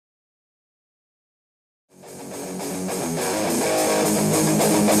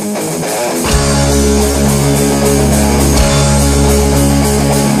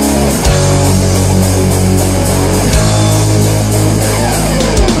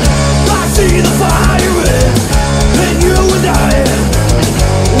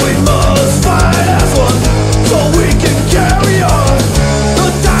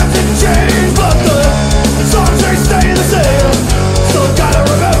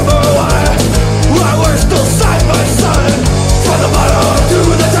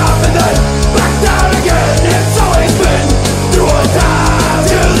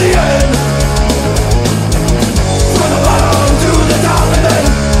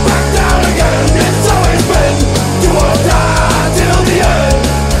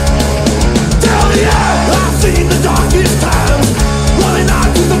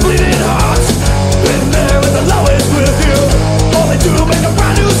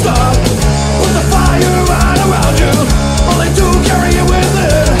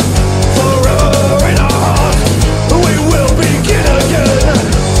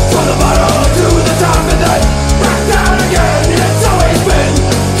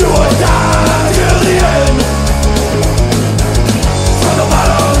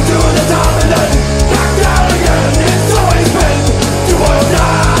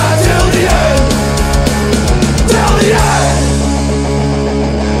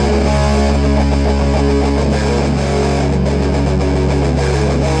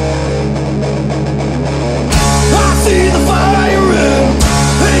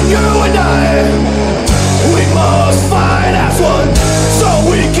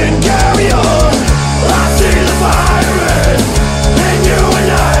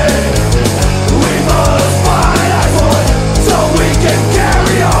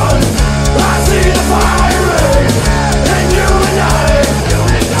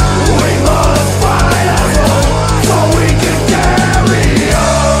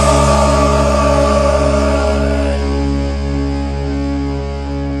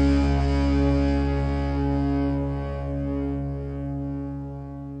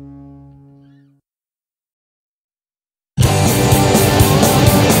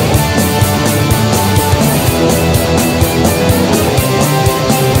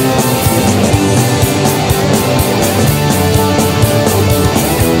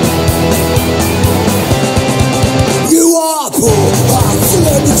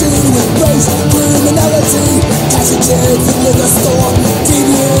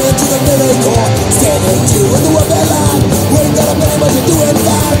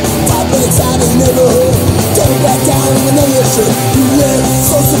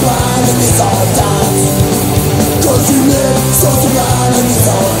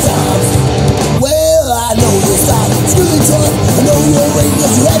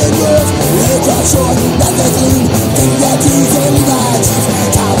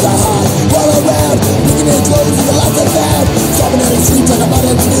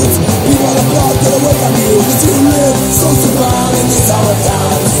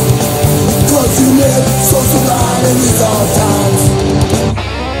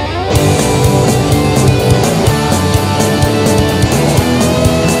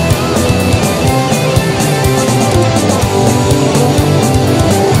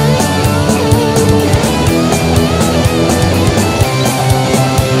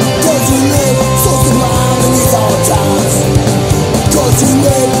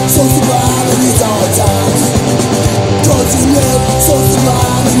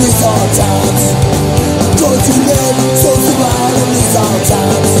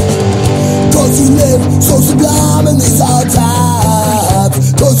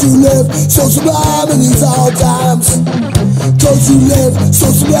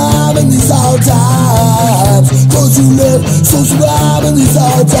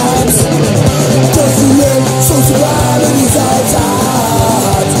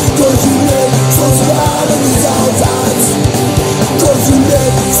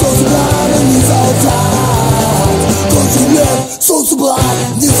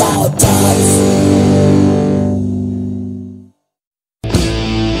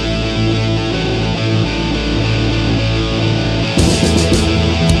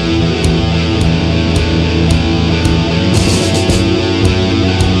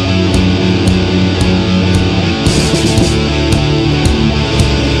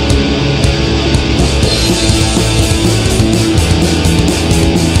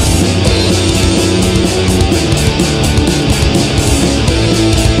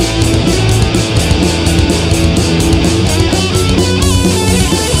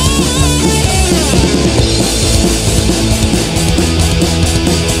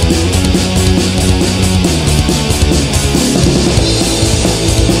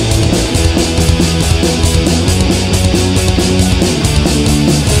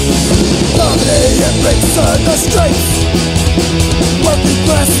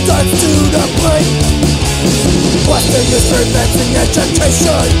hands to the plate. Western is preventing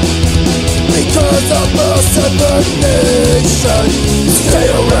education because of the segregation. Stay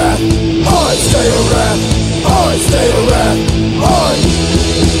around, I stay around, I stay around, I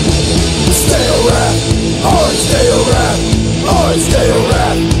stay around, I stay around, I stay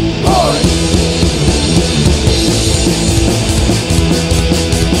around, I.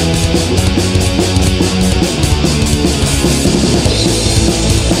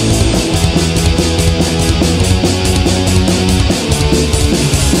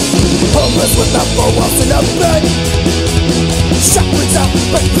 Homeless without 4 walls in a bed, shot without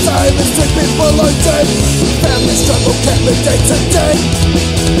break silence, 3 people are dead. Family struggle can't live day to day.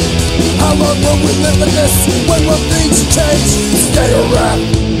 How long will we live in this? When will things change? Stay around,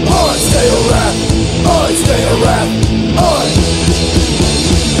 I stay around, I stay around, I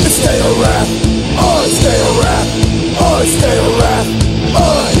stay around, I stay around, I stay around,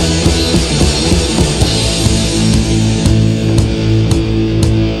 I.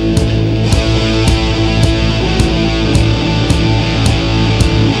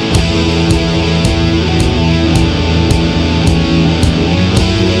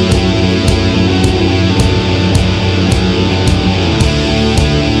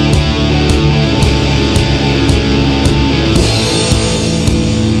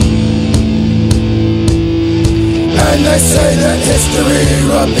 And they say that history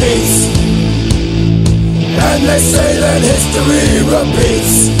repeats. And they say that history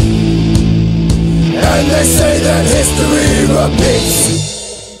repeats. And they say that history repeats.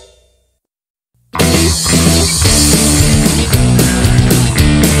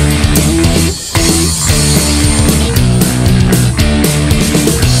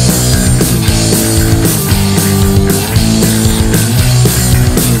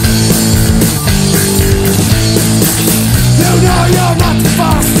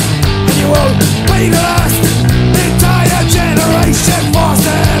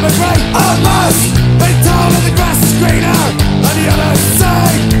 Greener on the other side.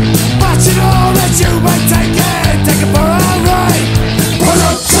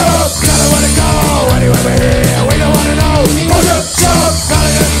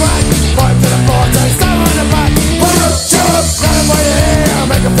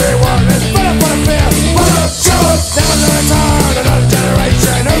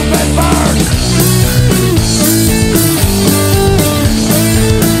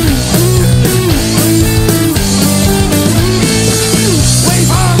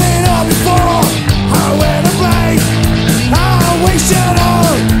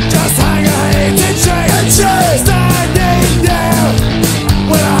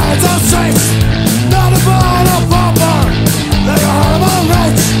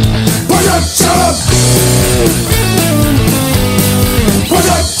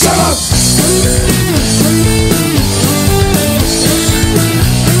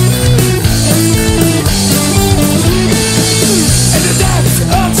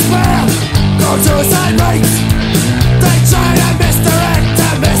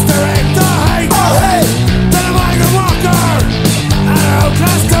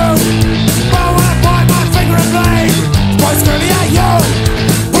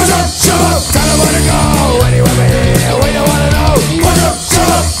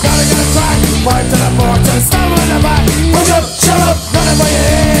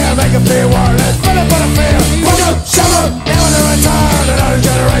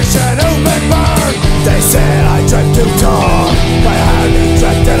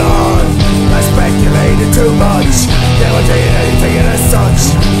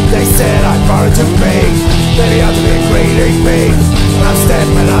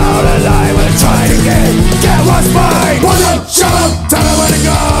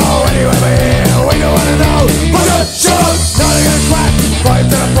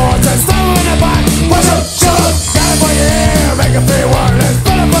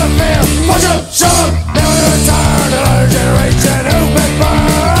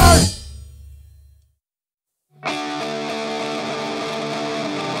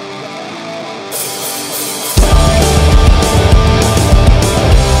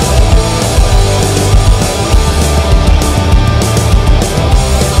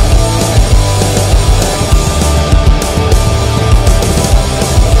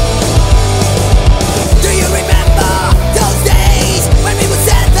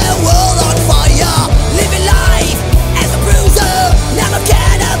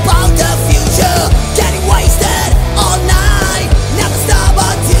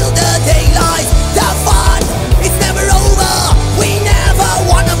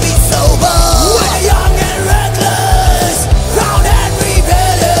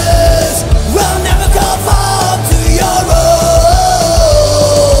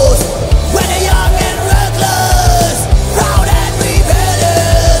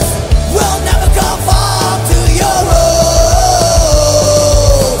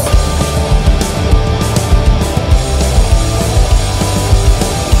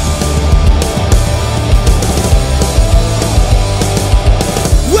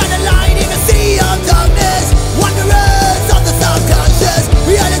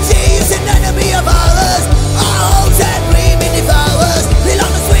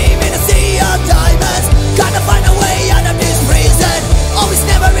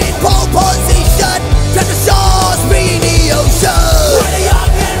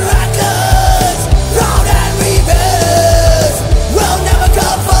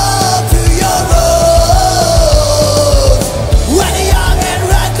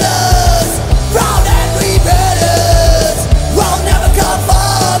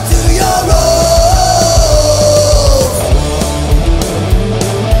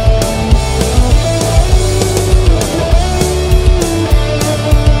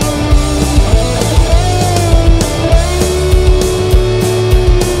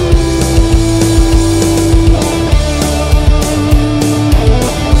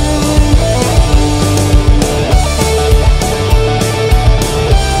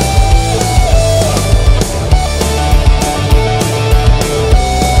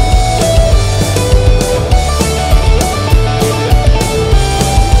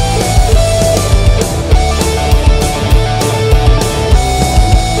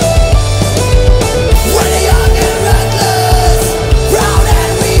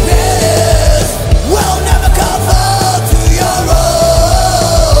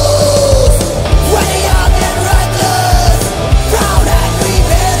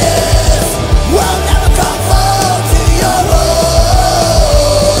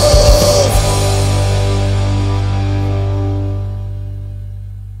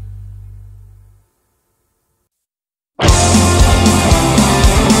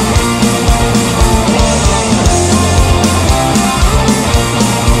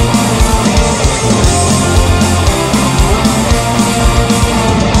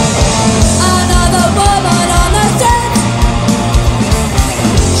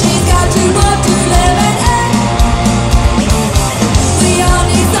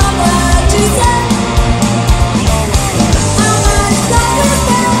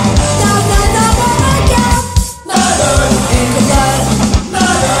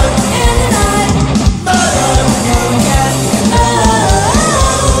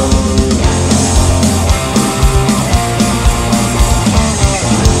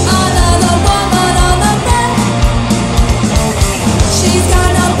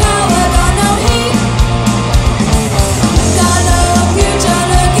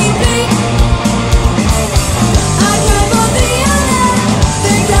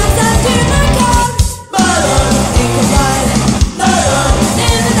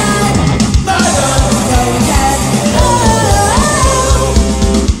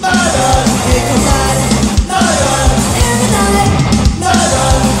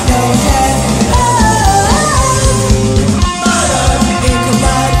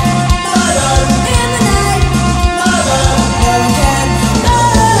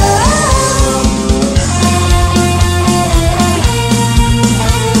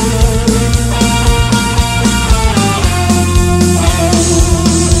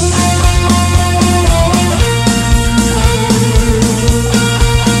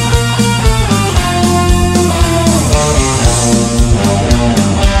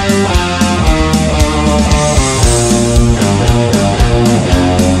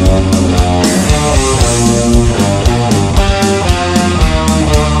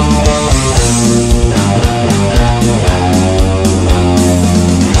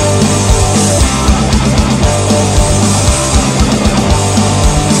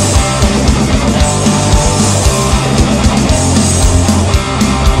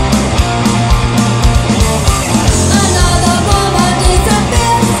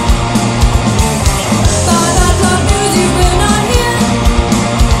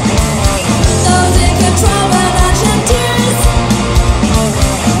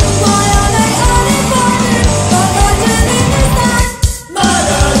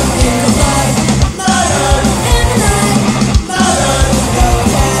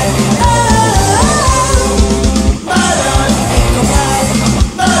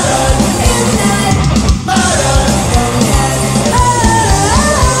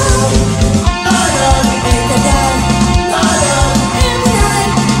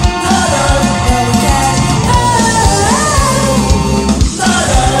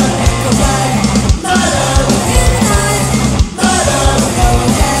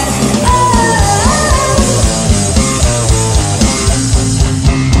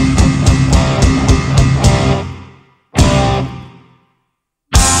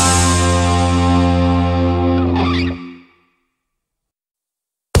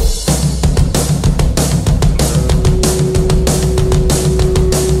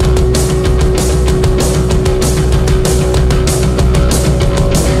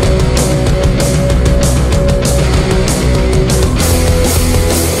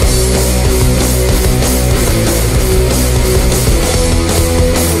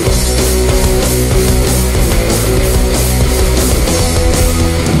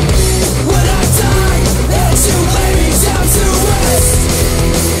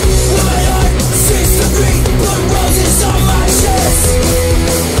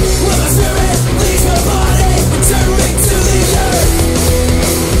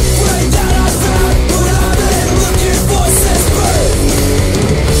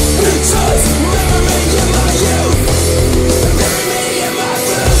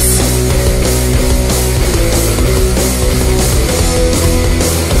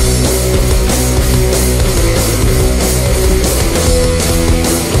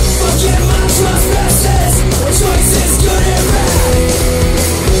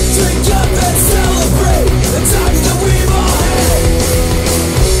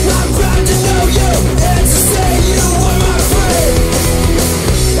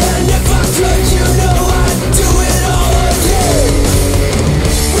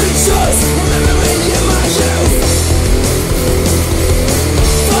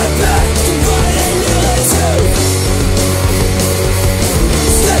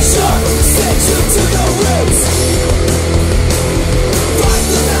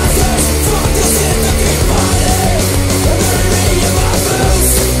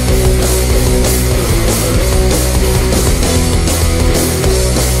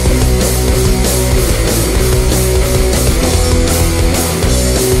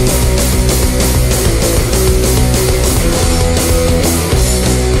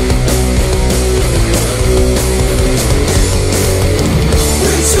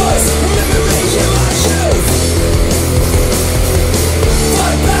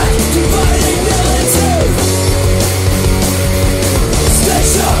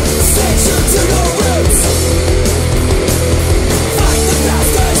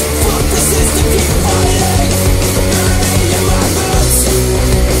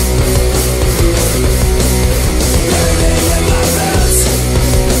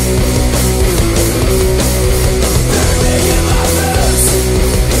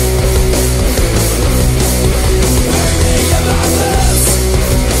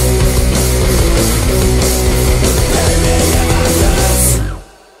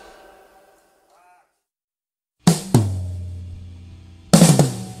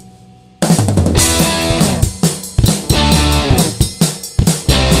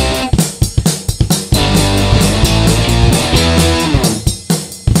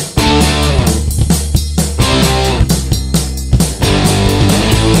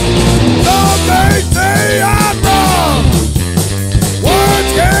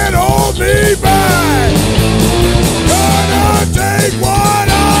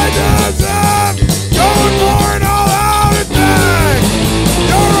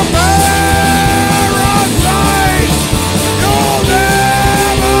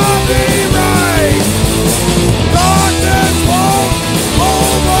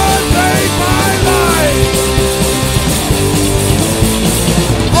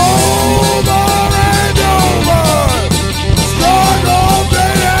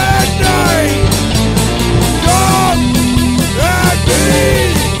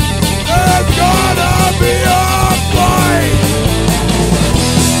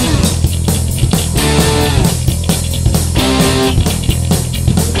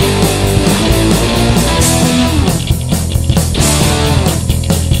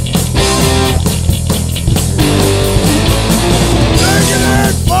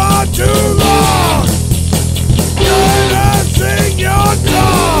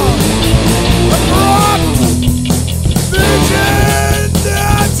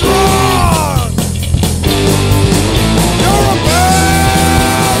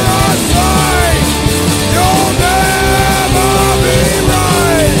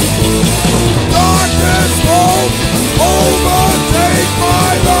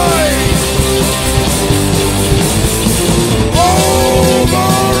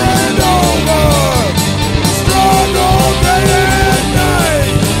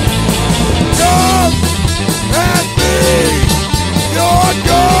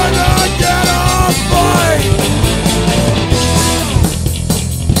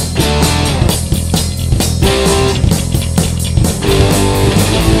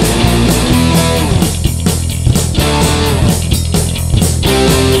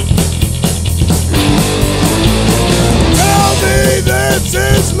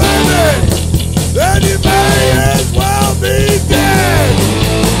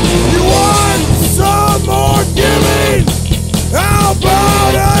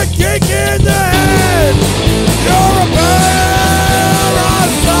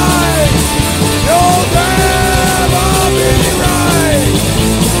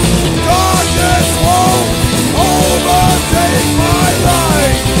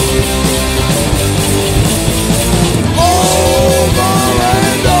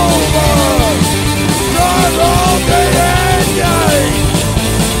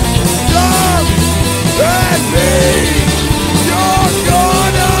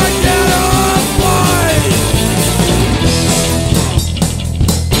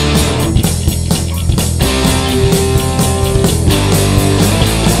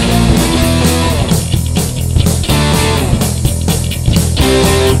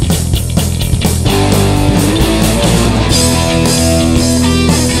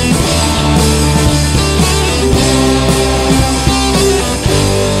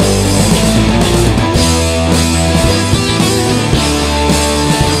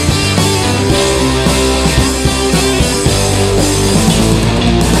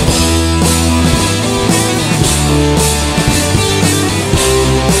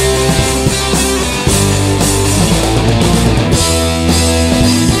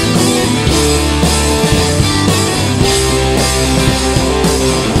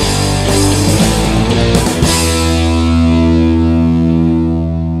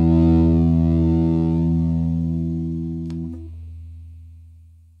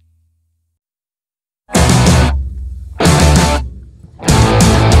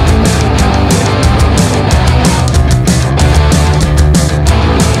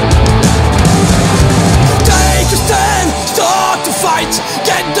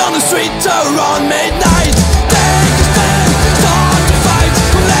 Get down the street around midnight. Take a stand, start to fight.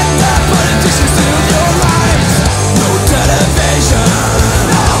 Let the politicians steal your rights. No television,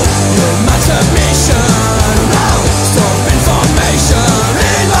 no. Your man's submission, no. Stop information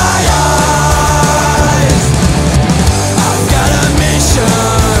in my eyes. I've got a mission,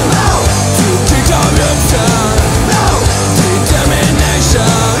 no. To kick corruption, no. Determination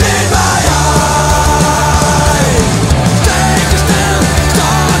in my eyes. Take a stand,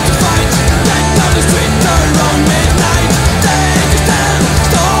 start to fight. Get down the street around midnight. Take a stand,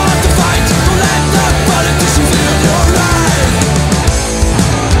 start to fight. Don't let the politicians steal your rights.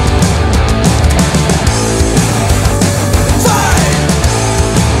 Fight!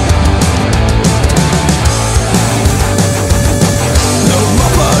 No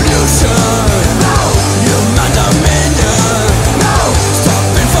more pollution, no. Human dominion, no. Stop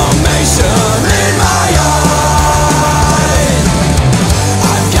information in my eyes.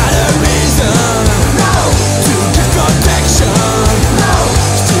 I've got a reason, no. To give protection, no.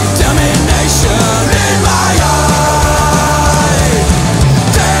 Determination in my eyes.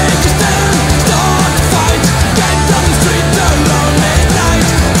 Take a stand, start to fight. Get down the street around midnight.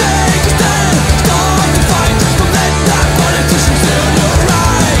 Take a stand, start to fight. Don't let the politicians steal your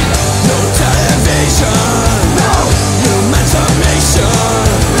right. No television, no. Human submission,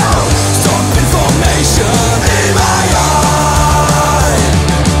 no. Stop information in my eyes.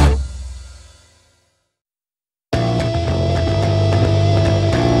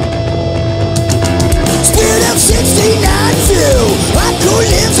 Spirit of 69 too. Our core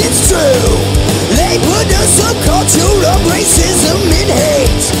lives, it's true. They put a subculture of racism and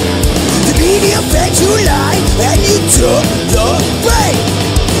hate. The media fed you lie and you took the bait.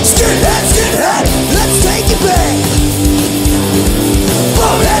 Skinhead, skinhead, let's take it back.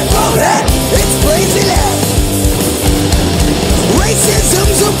 Bonehead, it's blazing out.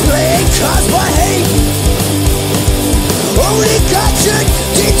 Racism's a plague caused by hate. Only God should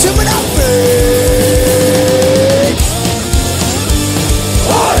determine our fate.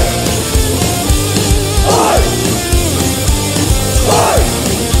 Oi! Oi! Oi!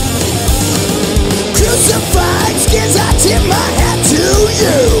 Crucified skins, I tip my hat to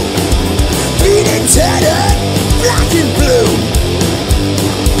you. Bleeding tattered, black and blue.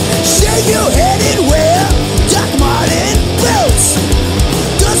 Shake your head and wear Doc Marten boots.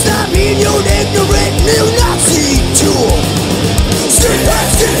 Does not mean you're an ignorant neo-Nazi tool. Skinhead,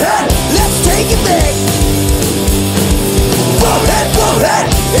 skinhead, let's take it back. Bonehead,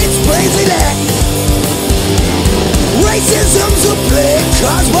 it's blazing at. Racism's a plague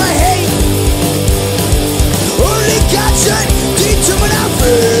caused by hate. Only God should determine our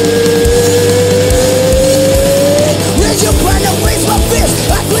fate. Raise your pride, don't raise my fist.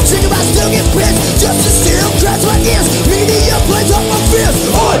 I quit thinking about still get pissed. Just to still crash my ears. Media plays up my fears.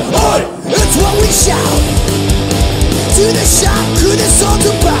 Oi, oi, it's what we shout. To the shop, who this song's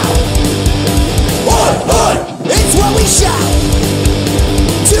about. Oi, oi, it's what we shout.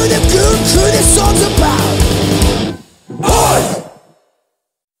 To the goon, who this song's about. Oi!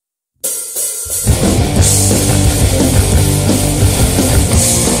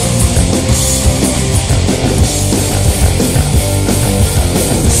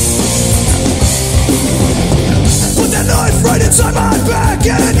 Put that knife right inside my back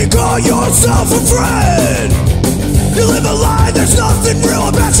and you call yourself a friend. You live a lie, there's nothing real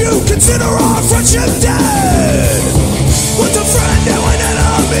about you. Consider our friendship dead. Once a friend, now an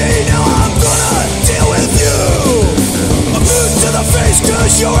enemy. Now I'm gonna deal with you. A boot to the face,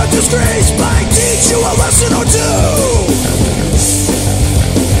 cause you're a disgrace. Might teach you a lesson or two.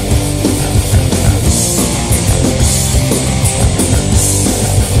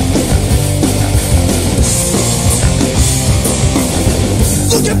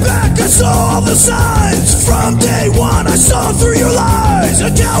 Looking back, I saw all the signs. From day one, I saw through your lies. A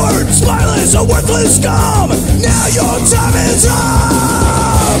coward, spineless, a worthless scum. Now your time is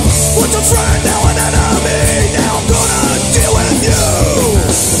up. Once a friend, now an enemy. Now I'm gonna deal with you.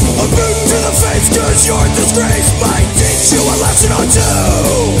 A boot to the face, cause you're a disgrace.